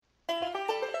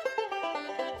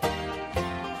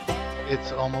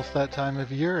It's almost that time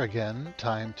of year again,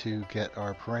 time to get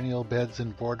our perennial beds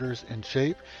and borders in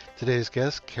shape. Today's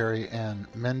guest, Kerry Ann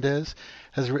Mendez,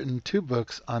 has written two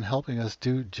books on helping us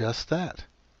do just that.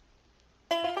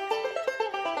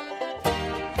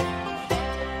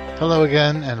 Hello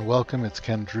again and welcome. It's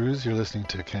Ken Drews. You're listening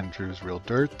to Ken Drews Real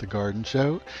Dirt, the garden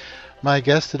show. My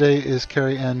guest today is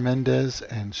Kerry Ann Mendez,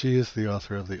 and she is the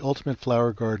author of the Ultimate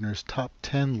Flower Gardener's Top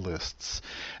 10 Lists.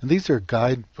 And these are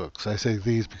guidebooks. I say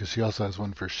these because she also has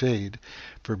one for shade,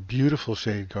 for beautiful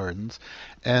shade gardens.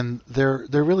 And they're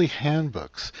really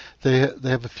handbooks. They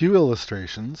have a few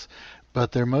illustrations,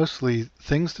 but they're mostly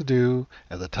things to do,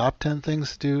 and the top 10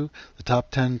 things to do, the top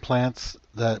 10 plants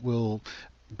that will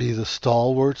be the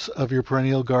stalwarts of your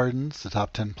perennial gardens, the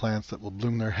top 10 plants that will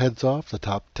bloom their heads off, the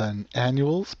top 10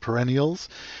 annuals, perennials,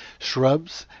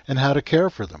 shrubs, and how to care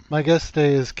for them. My guest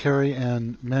today is Kerry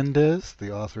Ann Mendez,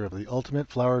 the author of the Ultimate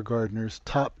Flower Gardener's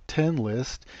Top 10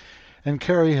 List. And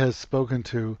Kerry has spoken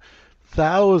to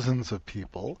thousands of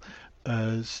people.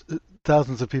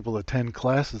 Thousands of people attend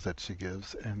classes that she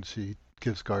gives, and she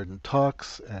gives garden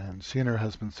talks, and she and her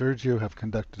husband Sergio have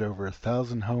conducted over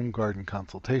 1,000 home garden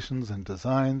consultations and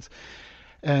designs,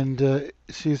 and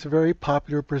she's a very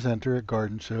popular presenter at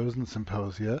garden shows and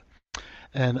symposia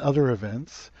and other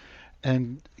events.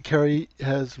 And Kerry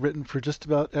has written for just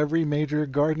about every major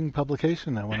gardening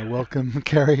publication. I want to welcome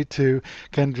Kerry to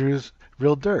Ken Drew's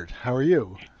Real Dirt. How are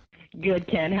you? Good,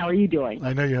 Ken. How are you doing?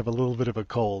 I know you have a little bit of a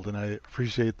cold, and I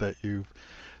appreciate that you're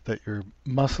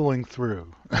muscling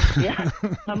through. Yeah,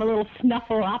 I'm a little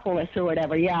snuffleupagus or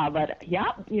whatever. Yeah, but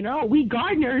yeah, we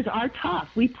gardeners are tough.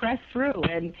 We press through,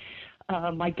 and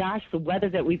my gosh, the weather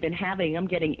that we've been having, I'm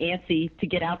getting antsy to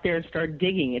get out there and start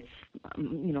digging. It's,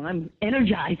 I'm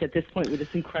energized at this point with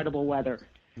this incredible weather.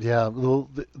 Yeah, well,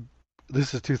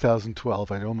 this is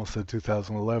 2012. I almost said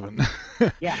 2011.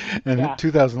 Yeah, and yeah.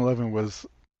 2011 was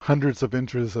hundreds of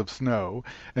inches of snow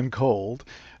and cold,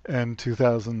 and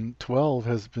 2012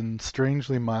 has been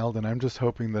strangely mild, and I'm just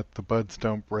hoping that the buds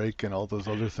don't break and all those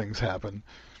other things happen.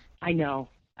 I know.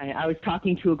 I was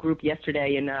talking to a group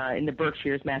yesterday in the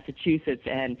Berkshires, Massachusetts,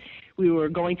 and we were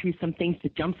going through some things to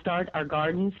jumpstart our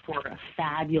gardens for a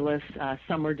fabulous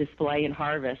summer display and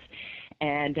harvest.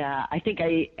 And I think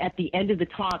at the end of the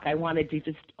talk, I wanted to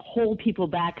just hold people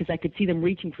back because I could see them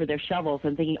reaching for their shovels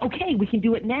and thinking, okay, we can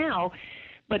do it now.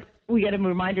 But we got to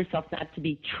remind ourselves not to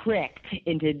be tricked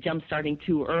into jump-starting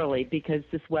too early because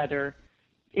this weather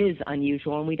is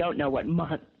unusual and we don't know what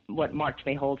March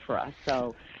may hold for us.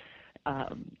 So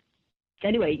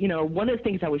anyway, one of the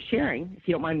things I was sharing, if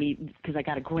you don't mind me, because I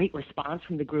got a great response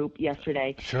from the group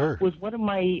yesterday, Sure. was one of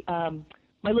my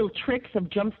my little tricks of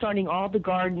jump-starting all the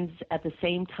gardens at the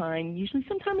same time, usually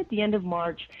sometime at the end of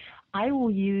March. I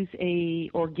will use a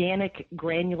organic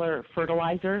granular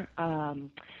fertilizer.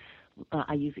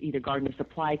 I use either Gardener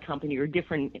Supply Company or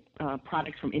different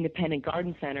products from independent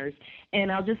garden centers,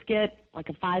 and I'll just get like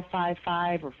a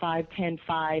 5-5-5 or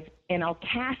 5-10-5, and I'll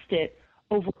cast it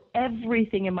over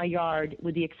everything in my yard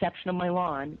with the exception of my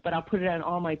lawn, but I'll put it on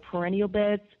all my perennial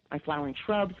beds, my flowering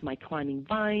shrubs, my climbing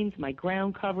vines, my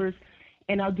ground covers,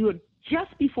 and I'll do it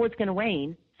just before it's going to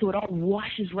rain, so it all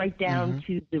washes right down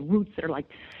to the roots that are like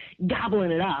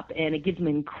gobbling it up, and it gives them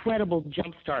an incredible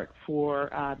jump start for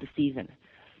the season.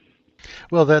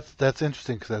 Well, that's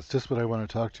interesting because that's just what I want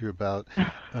to talk to you about.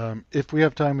 If we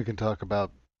have time, we can talk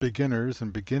about beginners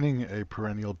and beginning a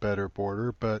perennial bed or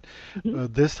border. But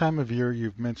this time of year,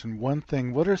 you've mentioned one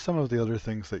thing. What are some of the other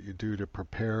things that you do to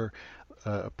prepare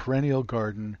a perennial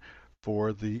garden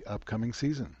for the upcoming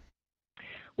season?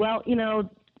 Well,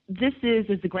 this is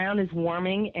as the ground is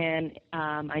warming, and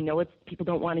I know people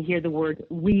don't want to hear the word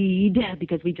weed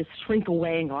because we just shrink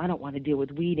away and go, I don't want to deal with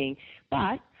weeding.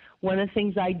 But one of the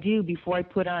things I do before I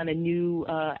put on a new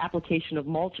application of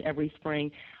mulch every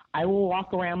spring, I will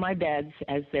walk around my beds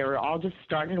as they're all just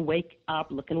starting to wake up,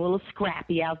 looking a little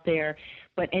scrappy out there.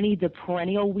 But any of the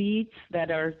perennial weeds that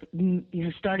are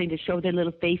starting to show their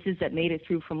little faces that made it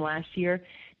through from last year,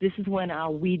 this is when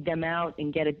I'll weed them out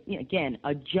and get,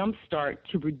 a jump start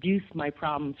to reduce my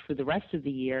problems for the rest of the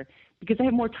year because I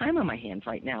have more time on my hands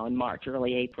right now in March,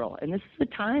 early April. And this is the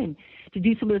time to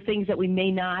do some of the things that we may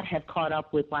not have caught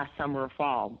up with last summer or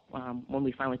fall when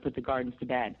we finally put the gardens to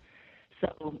bed.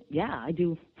 So, yeah, I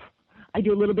do a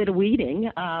little bit of weeding.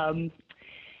 And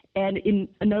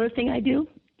another thing I do,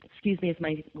 excuse me, it's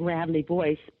my gravelly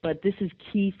voice, but this is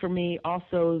key for me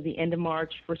also the end of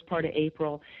March, first part of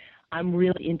April. I'm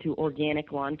really into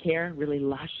organic lawn care, really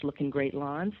lush looking great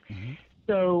lawns.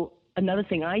 So another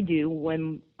thing I do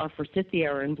when our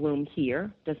forsythia are in bloom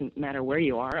here, doesn't matter where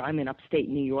you are, I'm in upstate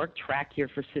New York, track your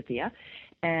forsythia,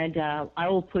 and I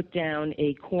will put down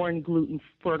a corn gluten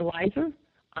fertilizer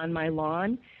on my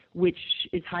lawn, which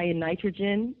is high in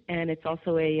nitrogen, and it's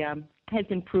also has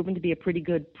been proven to be a pretty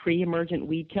good pre-emergent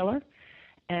weed killer.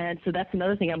 And so that's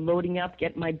another thing. I'm loading up,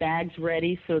 getting my bags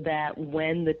ready so that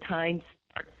when the time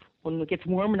starts, when it gets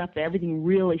warm enough that everything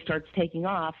really starts taking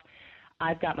off,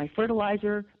 I've got my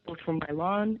fertilizer, both for my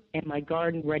lawn and my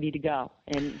garden, ready to go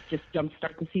and just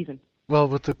jumpstart the season. Well,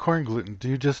 with the corn gluten, do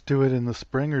you just do it in the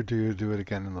spring or do you do it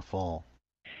again in the fall?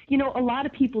 You know, a lot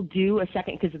of people do a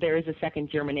second, because there is a second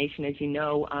germination, as you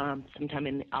know, sometime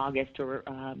in August or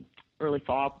early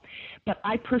fall. But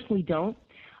I personally don't.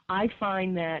 I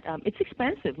find that it's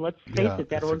expensive. Let's face it,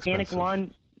 that organic expensive.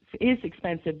 lawn is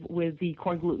expensive with the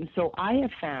corn gluten. So I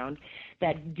have found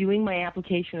that doing my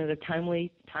application at a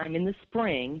timely time in the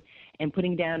spring and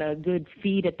putting down a good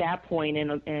feed at that point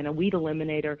and a weed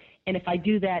eliminator, and if I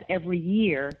do that every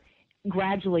year,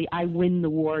 gradually I win the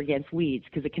war against weeds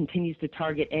because it continues to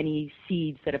target any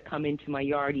seeds that have come into my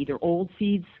yard, either old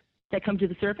seeds that come to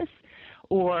the surface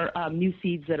or new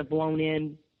seeds that have blown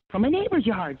in from my neighbors'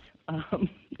 yards.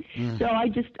 So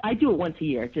I do it once a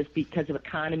year just because of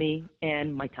economy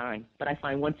and my time. But I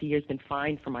find once a year has been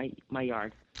fine for my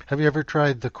yard. Have you ever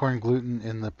tried the corn gluten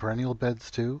in the perennial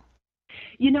beds too?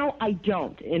 You know, I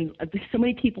don't. And so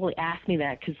many people ask me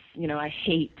that because, you know, I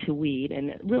hate to weed.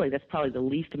 And really that's probably the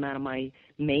least amount of my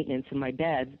maintenance in my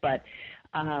beds. But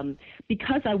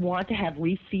because I want to have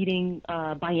reseeding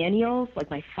biennials, like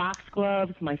my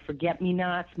foxgloves, my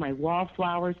forget-me-nots, my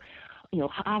wallflowers, you know,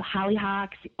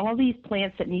 hollyhocks, all these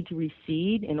plants that need to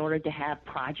reseed in order to have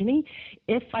progeny.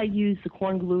 If I use the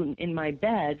corn gluten in my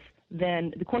beds,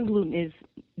 then the corn gluten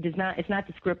it's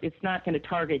not going to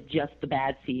target just the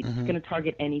bad seed. It's going to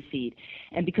target any seed.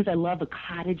 And because I love a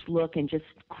cottage look and just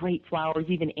great flowers,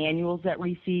 even annuals that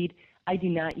reseed, I do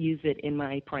not use it in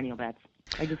my perennial beds.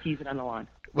 I just use it on the lawn.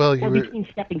 Well, or between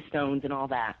stepping stones and all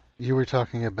that. You were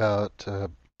talking about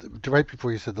right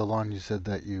before you said the lawn, you said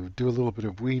that you do a little bit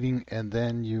of weeding and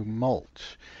then you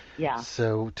mulch. Yeah.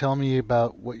 So tell me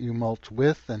about what you mulch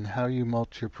with and how you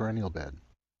mulch your perennial bed.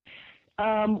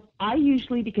 I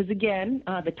usually, because again,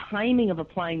 the timing of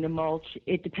applying the mulch,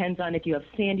 it depends on if you have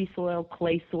sandy soil,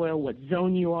 clay soil, what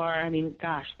zone you are. I mean,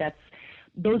 gosh,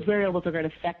 those variables are going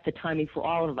to affect the timing for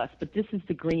all of us. But this is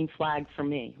the green flag for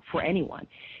me, for anyone,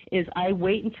 is I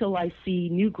wait until I see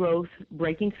new growth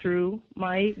breaking through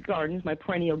my gardens, my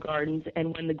perennial gardens,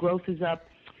 and when the growth is up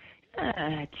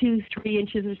 2-3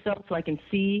 inches or so I can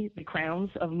see the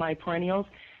crowns of my perennials,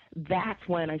 that's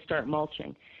when I start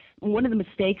mulching. One of the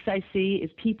mistakes I see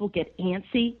is people get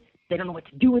antsy. They don't know what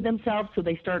to do with themselves, so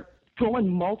they start throwing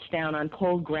mulch down on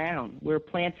cold ground where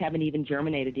plants haven't even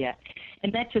germinated yet.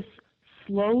 And that just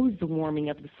slows the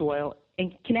warming of the soil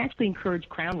and can actually encourage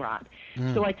crown rot.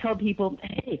 So I tell people,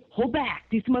 hey, hold back,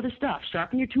 do some other stuff,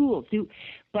 sharpen your tools,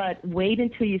 but wait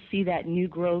until you see that new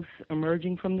growth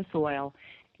emerging from the soil,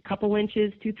 a couple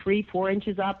inches, 2, 3, 4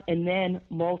 inches up, and then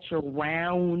mulch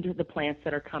around the plants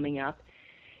that are coming up.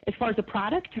 As far as the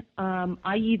product,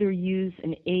 I either use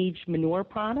an aged manure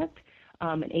product,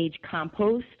 an aged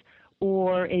compost,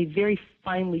 or a very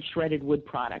finely shredded wood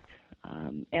product.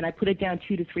 And I put it down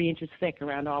 2 to 3 inches thick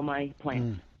around all my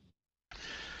plants.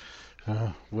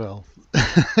 Well,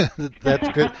 that's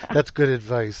good. That's good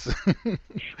advice.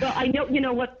 Well, I know, you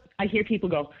know what, I hear people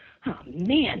go, oh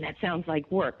man, that sounds like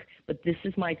work. But this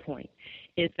is my point,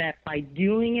 is that by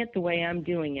doing it the way I'm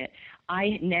doing it,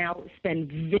 I now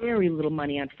spend very little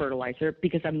money on fertilizer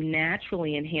because I'm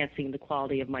naturally enhancing the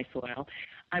quality of my soil.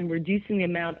 I'm reducing the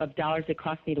amount of dollars it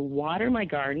costs me to water my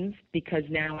gardens because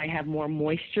now I have more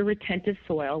moisture retentive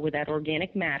soil with that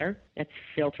organic matter that's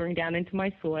filtering down into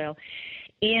my soil.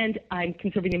 And I'm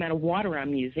conserving the amount of water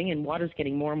I'm using, and water's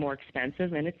getting more and more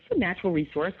expensive, and it's a natural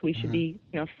resource. We should be,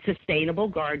 you know, sustainable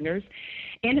gardeners,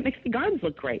 and it makes the gardens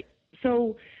look great.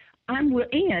 So and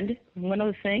one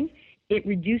other thing, it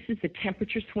reduces the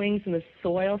temperature swings in the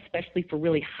soil, especially for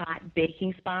really hot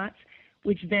baking spots,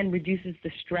 which then reduces the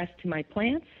stress to my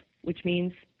plants, which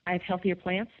means I have healthier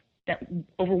plants that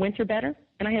overwinter better,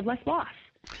 and I have less loss.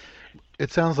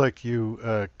 It sounds like you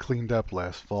cleaned up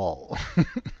last fall.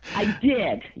 I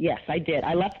did. Yes, I did.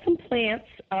 I left some plants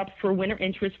up for winter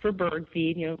interest for bird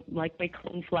feed, you know, like my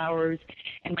coneflowers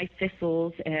and my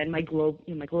thistles and my globe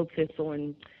thistle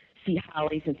and sea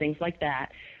hollies and things like that.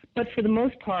 But for the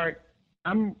most part,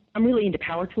 I'm really into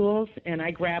power tools, and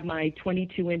I grab my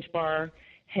 22-inch bar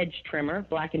hedge trimmer,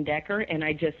 Black & Decker, and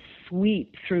I just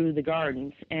sweep through the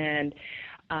gardens and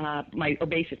my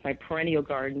herbaceous, my perennial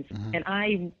gardens, and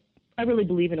I I really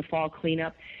believe in a fall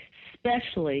cleanup,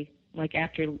 especially like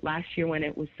after last year when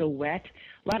it was so wet.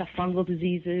 A lot of fungal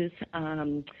diseases,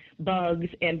 bugs,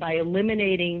 and by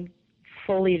eliminating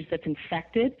foliage that's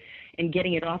infected and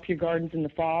getting it off your gardens in the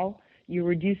fall, you're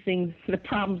reducing the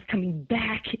problems coming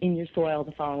back in your soil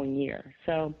the following year.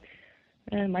 So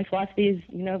my philosophy is,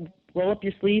 roll up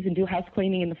your sleeves and do house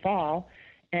cleaning in the fall,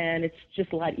 and it's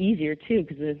just a lot easier too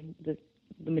because the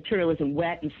material isn't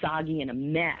wet and soggy and a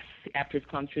mess after it's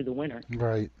gone through the winter.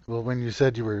 Right. Well, when you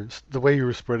said the way you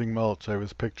were spreading mulch, I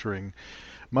was picturing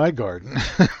my garden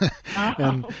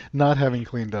and Oh. not having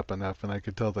cleaned up enough, and I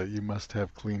could tell that you must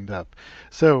have cleaned up.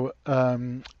 So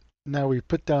now we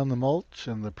put down the mulch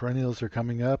and the perennials are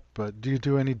coming up, but do you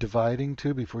do any dividing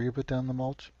too before you put down the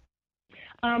mulch?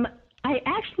 I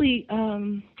actually,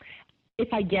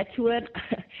 if I get to it,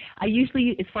 I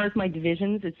usually, as far as my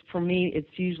divisions,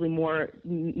 it's usually more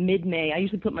mid-May. I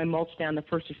usually put my mulch down the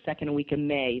first or second week of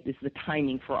May. This is the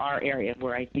timing for our area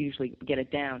where I usually get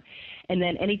it down. And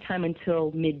then anytime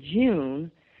until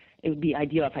mid-June, it would be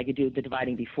ideal if I could do the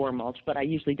dividing before mulch, but I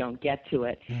usually don't get to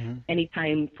it. Mm-hmm.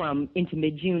 Anytime from into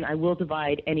mid-June, I will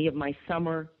divide any of my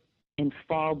summer and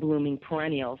fall blooming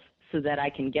perennials so that I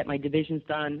can get my divisions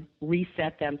done,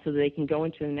 reset them so that they can go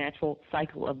into the natural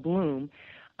cycle of bloom,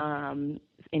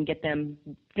 and get them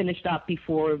finished up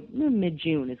before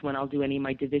mid-June is when I'll do any of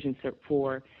my divisions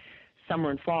for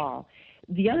summer and fall.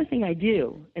 The other thing I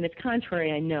do, and it's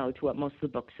contrary, I know, to what most of the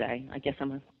books say. I guess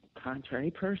I'm a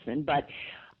contrary person, but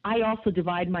I also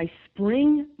divide my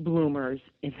spring bloomers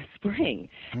in the spring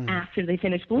after they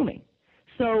finish blooming.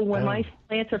 So when my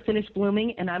plants are finished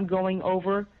blooming and I'm going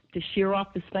over to shear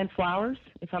off the spent flowers,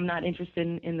 if I'm not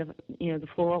interested in the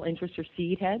floral interest or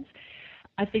seed heads,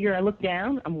 I figure I look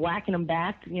down, I'm whacking them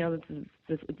back,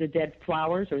 the dead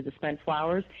flowers or the spent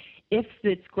flowers. If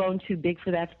it's grown too big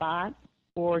for that spot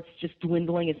or it's just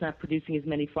dwindling, it's not producing as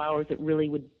many flowers that really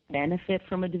would benefit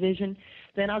from a division,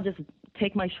 then I'll just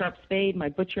take my sharp spade, my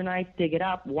butcher knife, dig it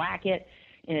up, whack it,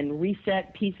 and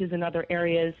reset pieces in other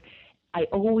areas. I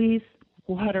always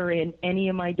water in any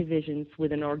of my divisions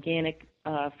with an organic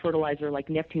fertilizer like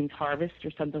Neptune's Harvest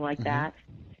or something like that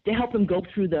to help them go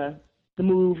through the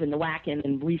move and the whacking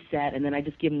and reset, and then I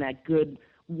just give them that good,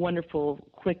 wonderful,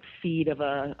 quick feed of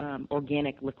a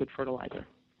organic liquid fertilizer.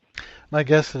 My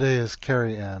guest today is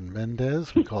Kerry Ann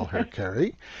Mendez. We call her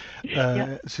Kerry.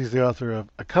 She's the author of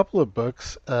a couple of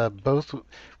books, both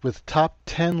with top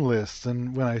 10 lists.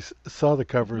 And when I saw the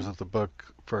covers of the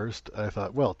book first, I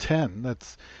thought, well, 10,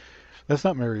 that's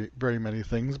not very many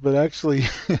things, but actually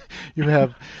you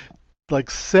have like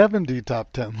 70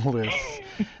 top 10 lists.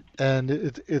 And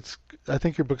it's I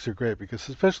think your books are great because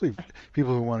especially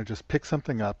people who want to just pick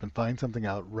something up and find something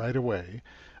out right away,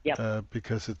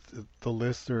 because the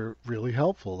lists are really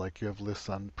helpful. Like you have lists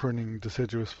on pruning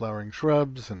deciduous flowering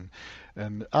shrubs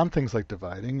and on things like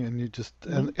dividing, and you just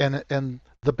and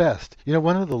the best.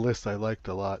 One of the lists I liked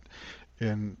a lot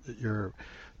in your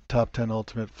Top 10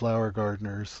 Ultimate Flower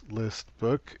Gardeners list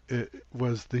book, it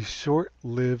was the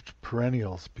short-lived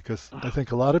perennials, because I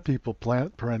think a lot of people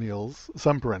plant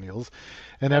some perennials,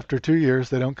 and after 2 years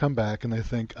they don't come back and they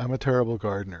think, I'm a terrible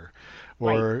gardener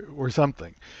or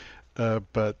something.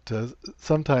 But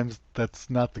sometimes that's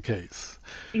not the case.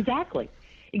 Exactly.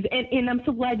 And I'm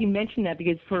so glad you mentioned that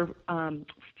because for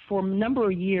a number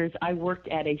of years, I worked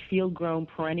at a field-grown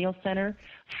perennial center,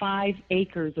 5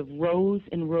 acres of rows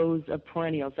and rows of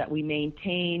perennials that we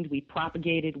maintained, we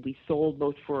propagated, we sold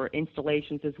both for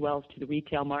installations as well as to the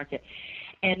retail market.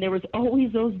 And there was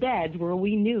always those beds where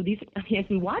we knew as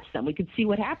we watched them, we could see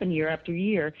what happened year after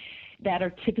year that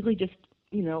are typically just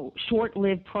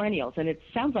short-lived perennials. And it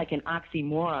sounds like an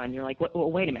oxymoron. You're like,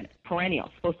 well, wait a minute,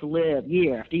 perennials supposed to live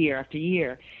year after year after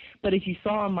year. But as you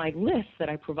saw on my list that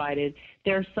I provided,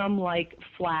 there are some like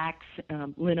flax,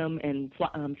 linum, and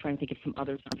I'm trying to think of some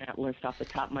others on that list off the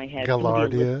top of my head.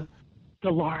 Gaillardia.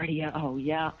 Gaillardia, oh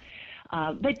yeah.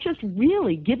 That just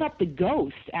really give up the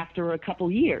ghost after a couple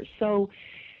years. So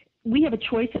we have a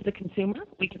choice as a consumer.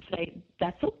 We can say,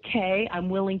 that's okay. I'm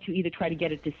willing to either try to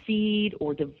get it to seed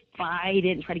or divide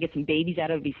it and try to get some babies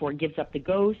out of it before it gives up the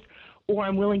ghost, or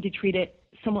I'm willing to treat it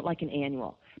somewhat like an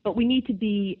annual. But we need to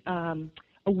be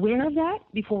aware of that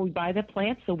before we buy the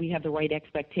plant so we have the right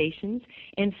expectations.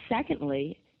 And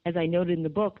secondly, as I noted in the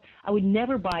book, I would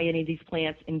never buy any of these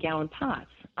plants in gallon pots.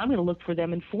 I'm going to look for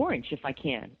them in 4-inch if I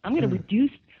can. I'm going to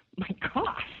reduce my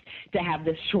cost to have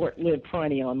this short-lived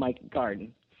perennial in my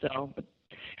garden. So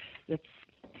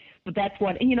that's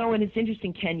what, and it's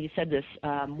interesting, Ken, you said this,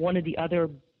 one of the other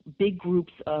big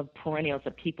groups of perennials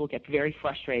that people get very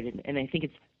frustrated, and I think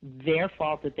it's their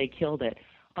fault that they killed it,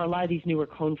 are a lot of these newer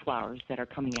coneflowers that are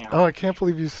coming Oh, out. I can't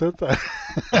believe you said that.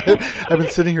 I've been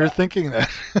sitting here thinking that.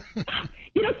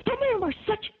 You know, some of them are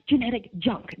such genetic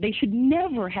junk. They should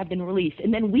never have been released.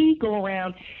 And then we go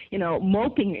around, you know,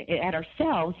 moping at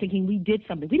ourselves, thinking we did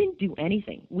something. We didn't do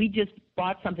anything. We just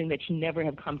bought something that should never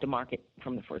have come to market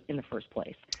in the first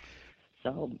place.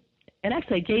 So, and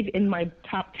actually, I gave in my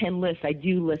top 10 list, I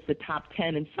do list the top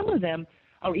 10, and some of them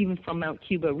are even from Mount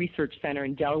Cuba Research Center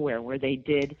in Delaware, where they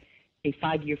did a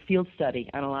 5-year field study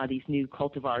on a lot of these new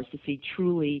cultivars to see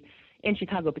truly, in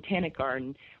Chicago Botanic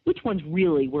Garden, which ones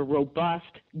really were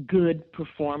robust, good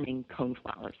performing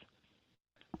coneflowers.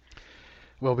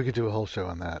 Well, we could do a whole show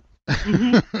on that.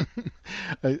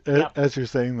 Mm-hmm. Yep. As you're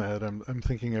saying that, I'm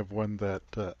thinking of one that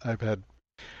I've had.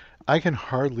 I can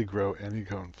hardly grow any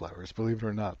coneflowers, believe it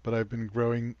or not, but I've been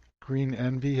growing green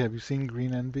envy. Have you seen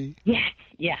green envy? Yes,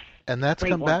 yes. And that's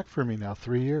Great come one. back for me now,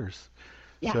 3 years.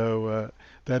 Yeah. So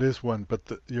that is one. But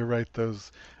you're right,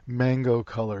 those mango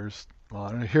colors. Well,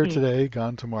 I'm here Mm. today,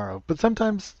 gone tomorrow. But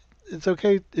sometimes it's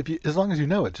okay if you, as long as you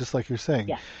know it, just like you're saying,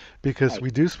 Yes, because right.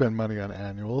 we do spend money on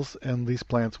annuals, and these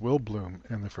plants will bloom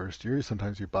in the first year.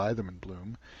 Sometimes you buy them in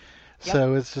bloom. Yep.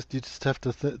 So it's just you just have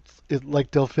to it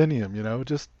like delphinium, you know,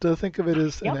 just think of it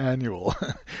as an Yep. annual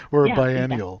or a Yeah, exactly.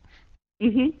 biennial.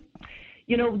 Hmm.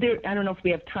 You know, I don't know if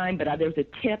we have time, but there's a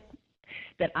tip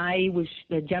that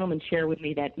the gentleman shared with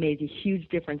me that made a huge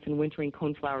difference in wintering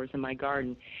coneflowers in my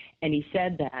garden. And he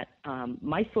said that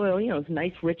my soil, you know, is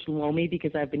nice, rich, loamy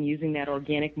because I've been using that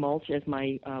organic mulch as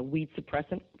my weed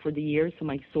suppressant for the years. So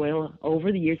my soil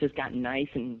over the years has gotten nice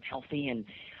and healthy and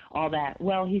all that.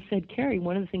 Well, he said, Kerry,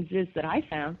 one of the things is that I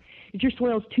found is your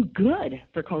soil is too good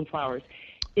for coneflowers.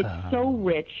 It's so Um,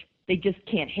 rich, they just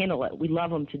can't handle it. We love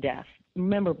them to death.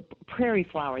 Remember, prairie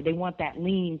flower, they want that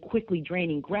lean, quickly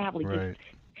draining, gravelly, just. right.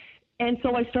 And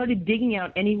so I started digging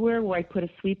out anywhere where I put a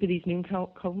sweep of these new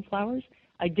coneflowers.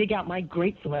 I dig out my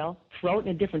great soil, throw it in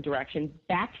a different direction,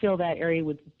 backfill that area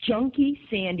with junky,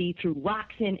 sandy, threw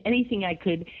rocks in, anything I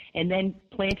could, and then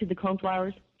planted the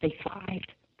coneflowers. They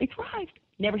thrived. They thrived.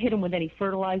 Never hit them with any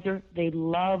fertilizer. They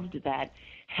loved that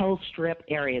hell strip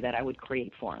area that I would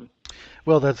create for them.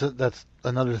 Well, that's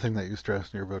another thing that you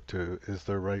stress in your book too is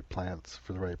the right plants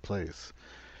for the right place.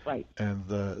 Right.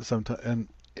 And sometimes and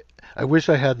I wish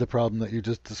I had the problem that you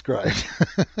just described.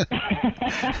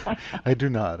 I do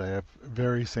not. I have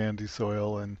very sandy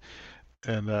soil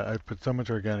and I put so much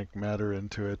organic matter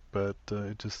into it, but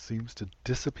it just seems to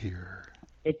disappear.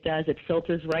 It does. It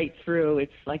filters right through.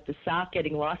 It's like the sock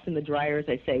getting lost in the dryer, as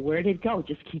I say. Where did it go? It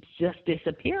just keeps just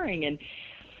disappearing. And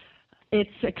it's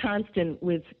a constant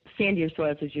with sandier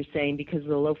soils, as you're saying, because of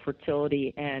the low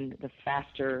fertility and the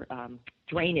faster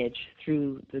drainage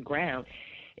through the ground.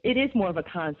 It is more of a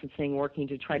constant thing working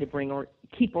to try to bring or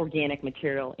keep organic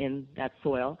material in that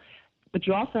soil. But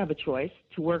you also have a choice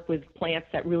to work with plants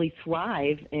that really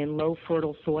thrive in low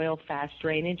fertile soil, fast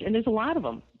drainage, and there's a lot of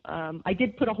them. I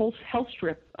did put a whole health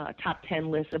strip top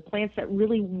 10 list of plants that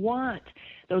really want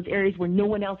those areas where no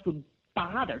one else would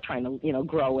bother trying to, you know,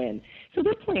 grow in. So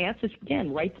they're plants, it's,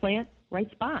 again, right plant, right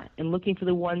spot, and looking for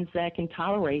the ones that can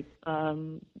tolerate a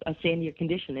sandier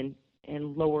condition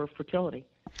and lower fertility.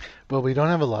 Well, we don't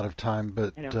have a lot of time,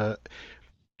 but I know.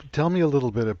 tell me a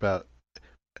little bit about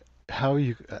how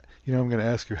you know, I'm going to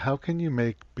ask you, how can you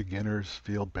make beginners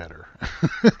feel better?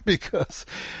 Because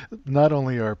not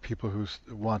only are people who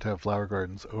want to have flower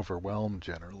gardens overwhelmed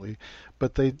generally,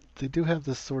 but they do have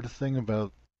this sort of thing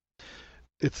about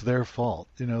it's their fault.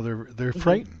 You know, they're Hmm.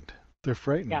 frightened. They're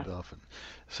frightened Yeah. often.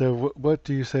 So what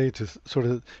do you say to sort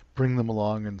of bring them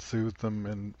along and soothe them,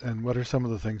 and what are some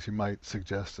of the things you might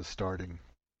suggest as starting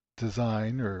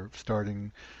design or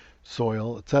starting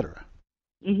soil, etc.?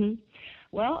 Hmm.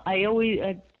 Well, I always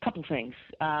a couple things.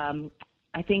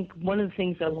 I think one of the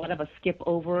things that a lot of us skip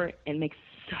over and makes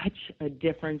such a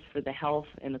difference for the health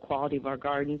and the quality of our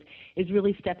gardens is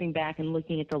really stepping back and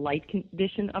looking at the light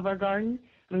condition of our garden.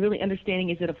 I mean, really understanding,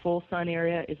 is it a full sun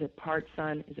area? Is it part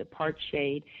sun? Is it part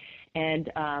shade? And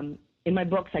in my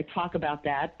books, I talk about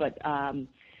that, but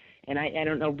and I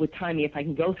don't know with time if I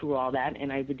can go through all that,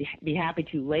 and I would be happy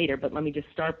to later, but let me just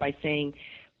start by saying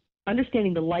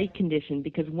understanding the light condition,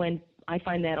 because when I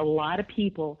find that a lot of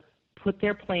people put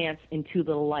their plants into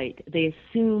the light, they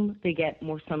assume they get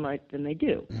more sunlight than they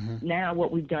do. Hmm. Now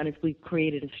what we've done is we've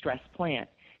created a stressed plant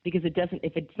because it doesn't,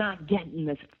 if it's not getting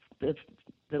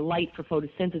the light for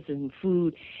photosynthesis and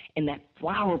food and that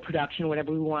flower production,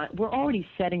 whatever we want, we're already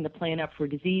setting the plant up for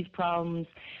disease problems,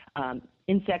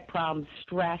 insect problems,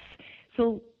 stress.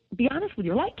 So be honest with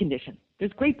your light condition.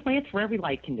 There's great plants for every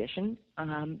light condition.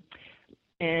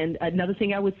 And another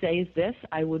thing I would say is this: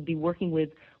 I would be working with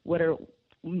what are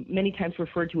many times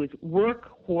referred to as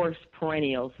workhorse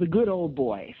perennials, the good old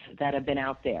boys that have been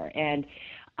out there. And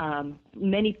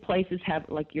many places have,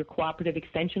 like your cooperative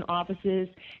extension offices,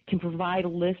 can provide a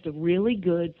list of really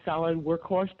good, solid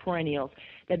workhorse perennials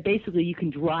that basically you can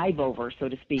drive over, so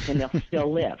to speak, and they'll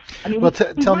still live. I mean, well,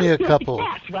 tell me a couple.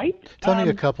 Fast, right? Tell me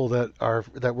a couple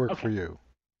that work okay. for you.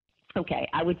 Okay,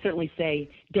 I would certainly say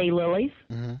daylilies,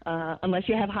 unless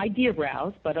you have high deer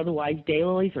browse, but otherwise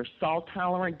daylilies are salt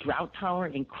tolerant, drought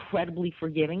tolerant, incredibly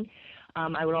forgiving.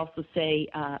 I would also say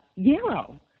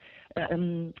yarrow,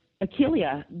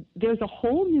 Achillea. There's a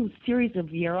whole new series of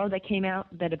yarrow that came out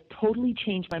that have totally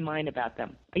changed my mind about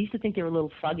them. I used to think they were a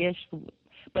little fuggish,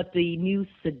 but the new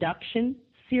Seduction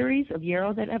series of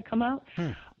yarrow that have come out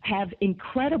have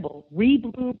incredible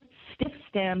rebloom, stiff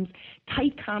stems,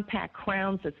 tight compact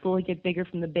crowns that slowly get bigger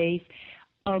from the base.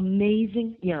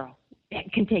 Amazing yarrow.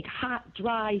 It can take hot,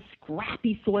 dry,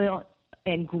 scrappy soil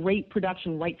and great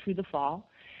production right through the fall.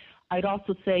 I'd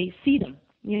also say sedum,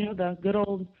 the good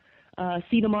old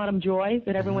sedum autumn joy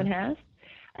that everyone has.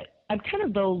 I'm kind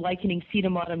of, though, likening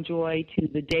sedum autumn joy to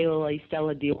the daylily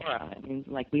Stella Diora. I mean,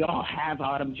 like, we all have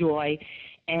autumn joy,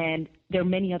 and there are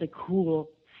many other cool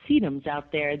sedums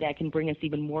out there that can bring us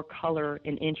even more color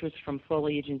and interest from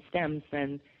foliage and stems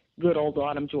than good old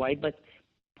autumn joy. But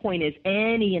point is,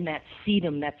 any in that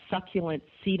sedum, that succulent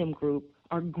sedum group,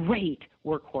 are great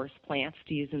workhorse plants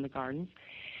to use in the gardens.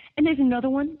 And there's another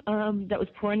one that was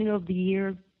perennial of the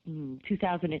year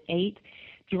 2008,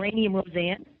 geranium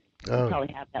roseanne. You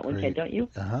probably have that one, Ken, don't you?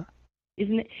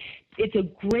 Isn't it? It's a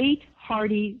great,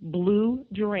 hardy blue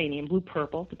geranium,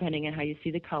 blue-purple, depending on how you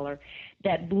see the color,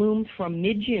 that blooms from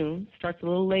mid-June, starts a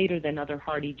little later than other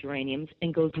hardy geraniums,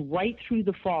 and goes right through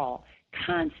the fall.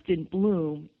 Constant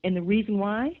bloom, and the reason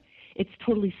why? It's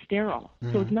totally sterile.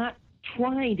 So it's not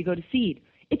trying to go to seed.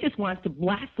 It just wants to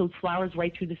blast those flowers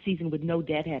right through the season with no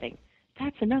deadheading.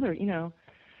 That's another,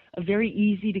 a very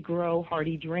easy-to-grow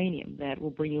hardy geranium that will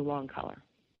bring you long color.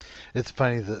 It's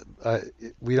funny that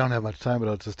we don't have much time, but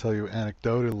I'll just tell you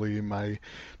anecdotally, my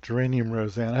geranium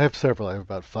roseanne, I have several. I have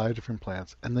about 5 different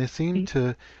plants, and they seem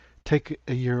to take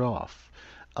a year off.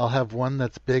 I'll have one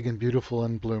that's big and beautiful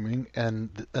and blooming,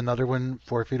 and another one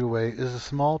 4 feet away is a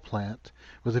small plant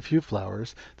with a few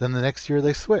flowers. Then the next year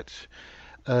they switch.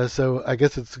 So I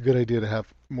guess it's a good idea to have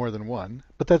more than one.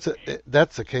 But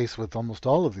that's the case with almost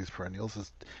all of these perennials,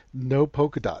 is no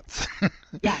polka dots.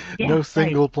 No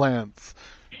single plants.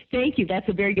 Thank you. That's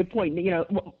a very good point.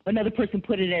 Another person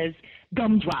put it as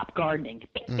gumdrop gardening.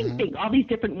 Bing, bing, bing. All these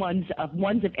different ones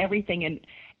of everything. And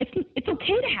it's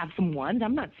okay to have some ones.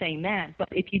 I'm not saying that. But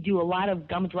if you do a lot of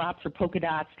gumdrops or polka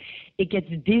dots, it gets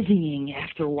dizzying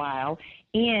after a while.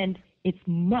 And it's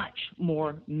much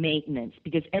more maintenance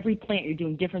because every plant you're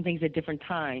doing different things at different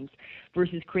times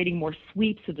versus creating more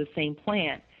sweeps of the same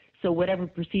plant. So whatever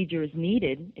procedure is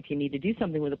needed, if you need to do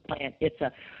something with a plant, it's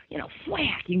a,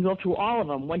 whack. You can go through all of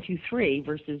them, 1, 2, 3,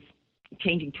 versus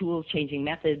changing tools, changing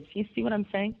methods. You see what I'm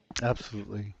saying?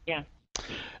 Absolutely. Yeah.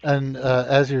 And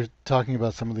as you're talking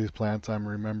about some of these plants, I'm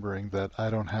remembering that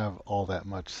I don't have all that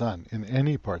much sun in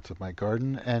any parts of my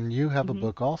garden. And you have a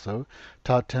book also,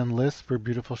 Top 10 Lists for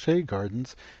Beautiful Shade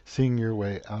Gardens, Seeing Your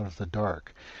Way Out of the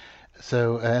Dark.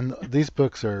 So, and these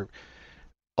books are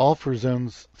all for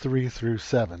zones 3 through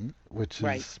 7, which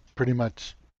is pretty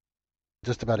much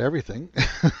just about everything.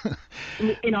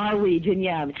 In our region,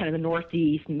 kind of the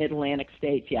Northeast, Mid-Atlantic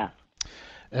states,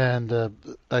 And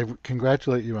I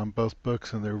congratulate you on both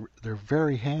books, and they're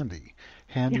very handy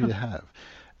to have.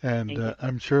 And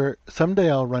I'm sure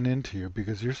someday I'll run into you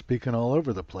because you're speaking all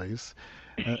over the place.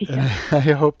 And I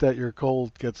hope that your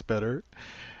cold gets better.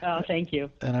 Oh, thank you.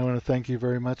 And I want to thank you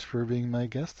very much for being my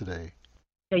guest today.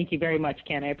 Thank you very much,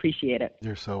 Ken. I appreciate it.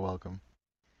 You're so welcome.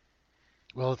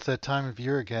 Well, it's that time of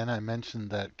year again. I mentioned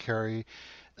that Kerry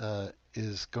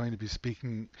is going to be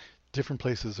speaking different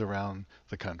places around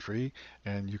the country,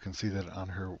 and you can see that on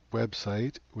her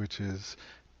website, which is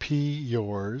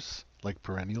pyours, like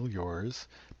perennial yours,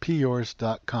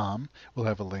 pyours.com. We'll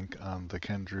have a link on the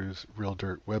Ken Drewes Real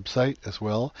Dirt website as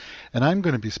well. And I'm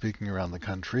going to be speaking around the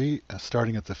country,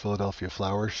 starting at the Philadelphia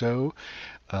Flower Show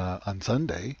on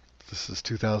Sunday. This is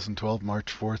 2012,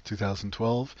 March 4th,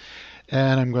 2012.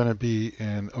 And I'm going to be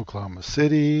in Oklahoma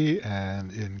City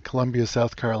and in Columbia,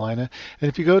 South Carolina. And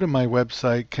if you go to my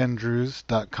website,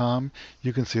 kendrews.com,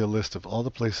 you can see a list of all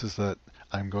the places that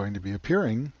I'm going to be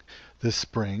appearing this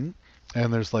spring.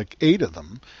 And there's like 8 of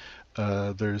them.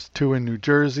 There's 2 in New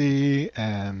Jersey,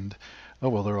 and,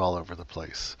 they're all over the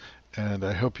place. And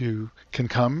I hope you can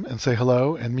come and say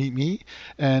hello and meet me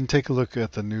and take a look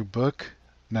at the new book,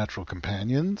 Natural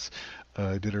Companions,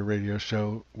 I did a radio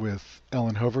show with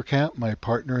Ellen Hoverkamp, my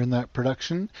partner in that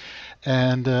production.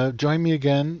 And join me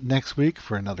again next week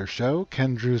for another show,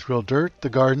 Ken Drew's Real Dirt, The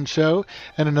Garden Show,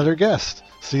 and another guest.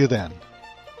 See you then.